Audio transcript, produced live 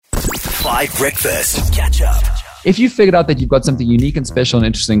5 Breakfast. Catch up. If you figured out that you've got something unique and special and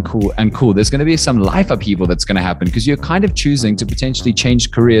interesting, cool, there's going to be some life upheaval that's going to happen because you're kind of choosing to potentially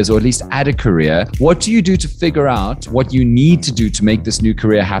change careers or at least add a career. What do you do to figure out what you need to do to make this new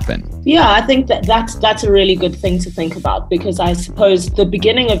career happen? Yeah, I think that's a really good thing to think about, because I suppose the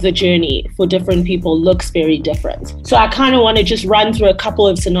beginning of the journey for different people looks very different. So I kind of want to just run through a couple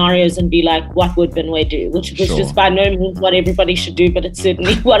of scenarios and be like, what would Binwe do? Which was just by no means what everybody should do, but it's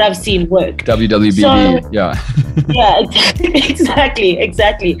certainly what I've seen work. WWBD, yeah. Yeah,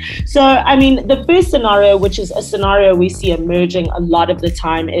 exactly. So, I mean, the first scenario, which is a scenario we see emerging a lot of the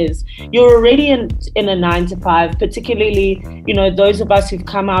time, is you're already in a 9-to-5, particularly, those of us who've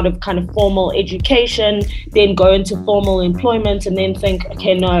come out of kind of formal education, then go into formal employment and then think,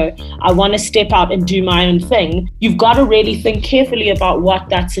 okay, no, I want to step out and do my own thing. You've got to really think carefully about what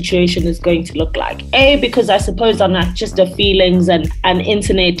that situation is going to look like. Because I suppose on that just a feelings and an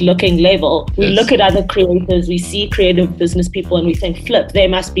internet looking level, we look at other creators, we see creative business people and we think, flip, they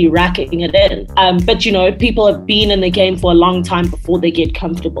must be racking it in. But people have been in the game for a long time before they get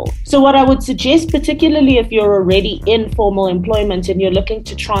comfortable. So what I would suggest, particularly if you're already in formal employment and you're looking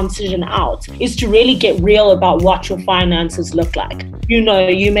to transition out, is to really get real about what your finances look like.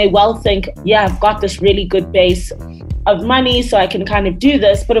 You may well think, yeah, I've got this really good base of money, so I can kind of do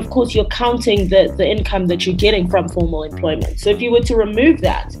this. But of course, you're counting the income that you're getting from formal employment. So if you were to remove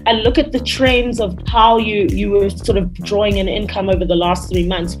that and look at the trends of how you were sort of drawing in income over the last 3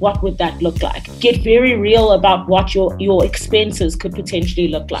 months, what would that look like? Get very real about what your expenses could potentially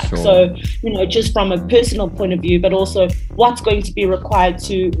look like. Sure. So, just from a personal point of view, but also what's going to be required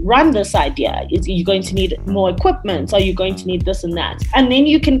to run this idea. Are you going to need more equipment? Are you going to need this and that? And then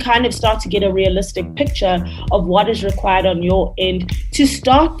you can kind of start to get a realistic picture of what is required on your end to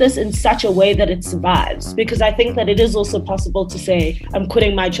start this in such a way that it survives. Because I think that it is also possible to say, I'm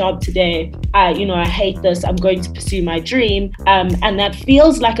quitting my job today. I hate this. I'm going to pursue my dream. And that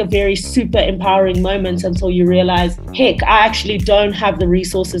feels like a very super empowering moment until you realize, heck, I actually don't have the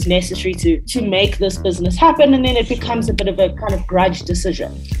resources necessary to make this business happen. And then it becomes a bit of a kind of grudge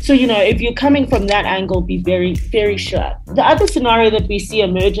decision. So, if you're coming from that angle, be very, very sure. The other scenario that we see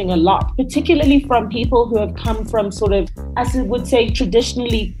emerging a lot, particularly from people who have come from sort of, as I would say,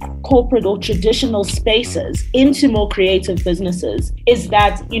 traditionally corporate or traditional spaces into more creative businesses, is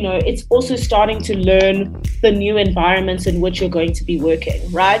that, it's also starting to learn the new environments in which you're going to be working,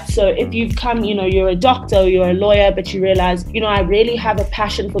 right? So if you've come, you're a doctor, you're a lawyer, but you realize, I really have a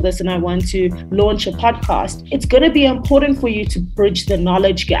passion for this and I want to launch a podcast, it's going to be important for you to bridge the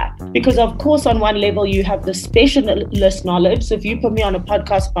knowledge gap. Because of course, on one level, you have the specialist knowledge. So if you put me on a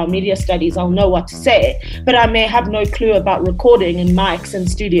podcast about media studies, I'll know what to say, but I may have no clue about recording and mics and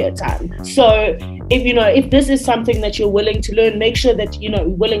studio time. So if this is something that you're willing to learn, make sure that,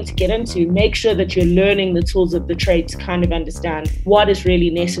 willing to get into, make sure that you're learning the tools of the trade to kind of understand what is really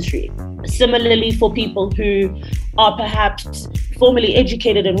necessary. Similarly, for people who are perhaps formally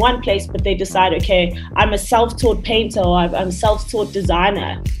educated in one place, but they decide, okay, I'm a self-taught painter or I'm a self-taught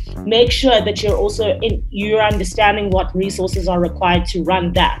designer. Make sure that you're understanding what resources are required to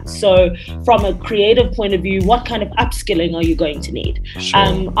run that. So from a creative point of view, what kind of upskilling are you going to need?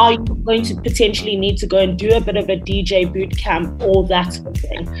 Sure. Are you going to potentially need to go and do a bit of a DJ boot camp, all that sort of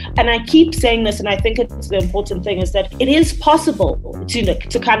thing? And I keep saying this, and I think it's the important thing, is that it is possible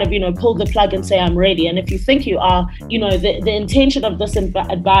to kind of, pull the plug and say, I'm ready. And if you think you are, the intention of this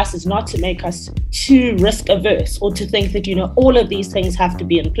advice is not to make us too risk averse or to think that, all of these things have to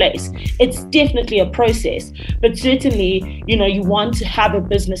be in place. It's definitely a process, but certainly, you want to have a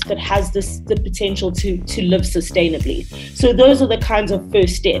business that has the potential to live sustainably. So those are the kinds of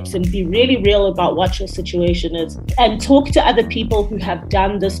first steps, and be really real about what your situation is and talk to other people who have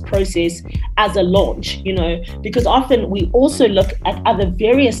done this process as a launch, because often we also look at other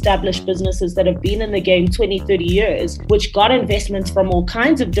very established businesses that have been in the game 20, 30 years, which got investments from all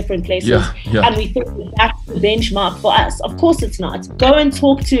kinds of different places. Yeah. And we think that's the benchmark for us. Of course it's not. Go and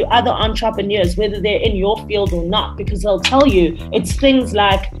talk to other entrepreneurs, whether they're in your field or not, because they'll tell you it's things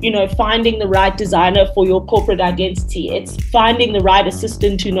like, finding the right designer for your corporate identity. It's finding the right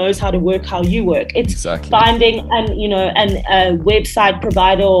assistant who knows how to work how you work. It's finding a website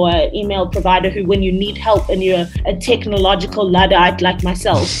provider or an email provider who, when you need help and you're a technological Luddite like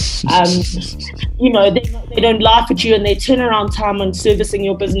myself, they don't laugh at you and they turn around time on servicing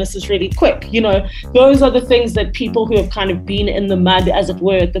your business is really quick. Those are the the things that people who have kind of been in the mud, as it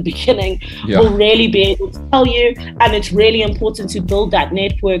were, at the beginning will really be able to tell you. And it's really important to build that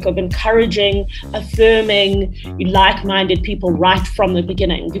network of encouraging, affirming like-minded people right from the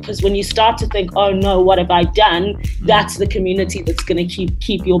beginning. Because when you start to think, oh no, what have I done? That's the community that's going to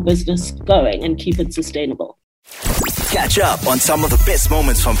keep your business going and keep it sustainable. Catch up on some of the best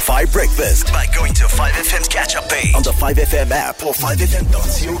moments from 5 Breakfast by going to 5FM's catch-up page on the 5FM app or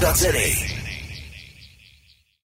 5FM.co.za.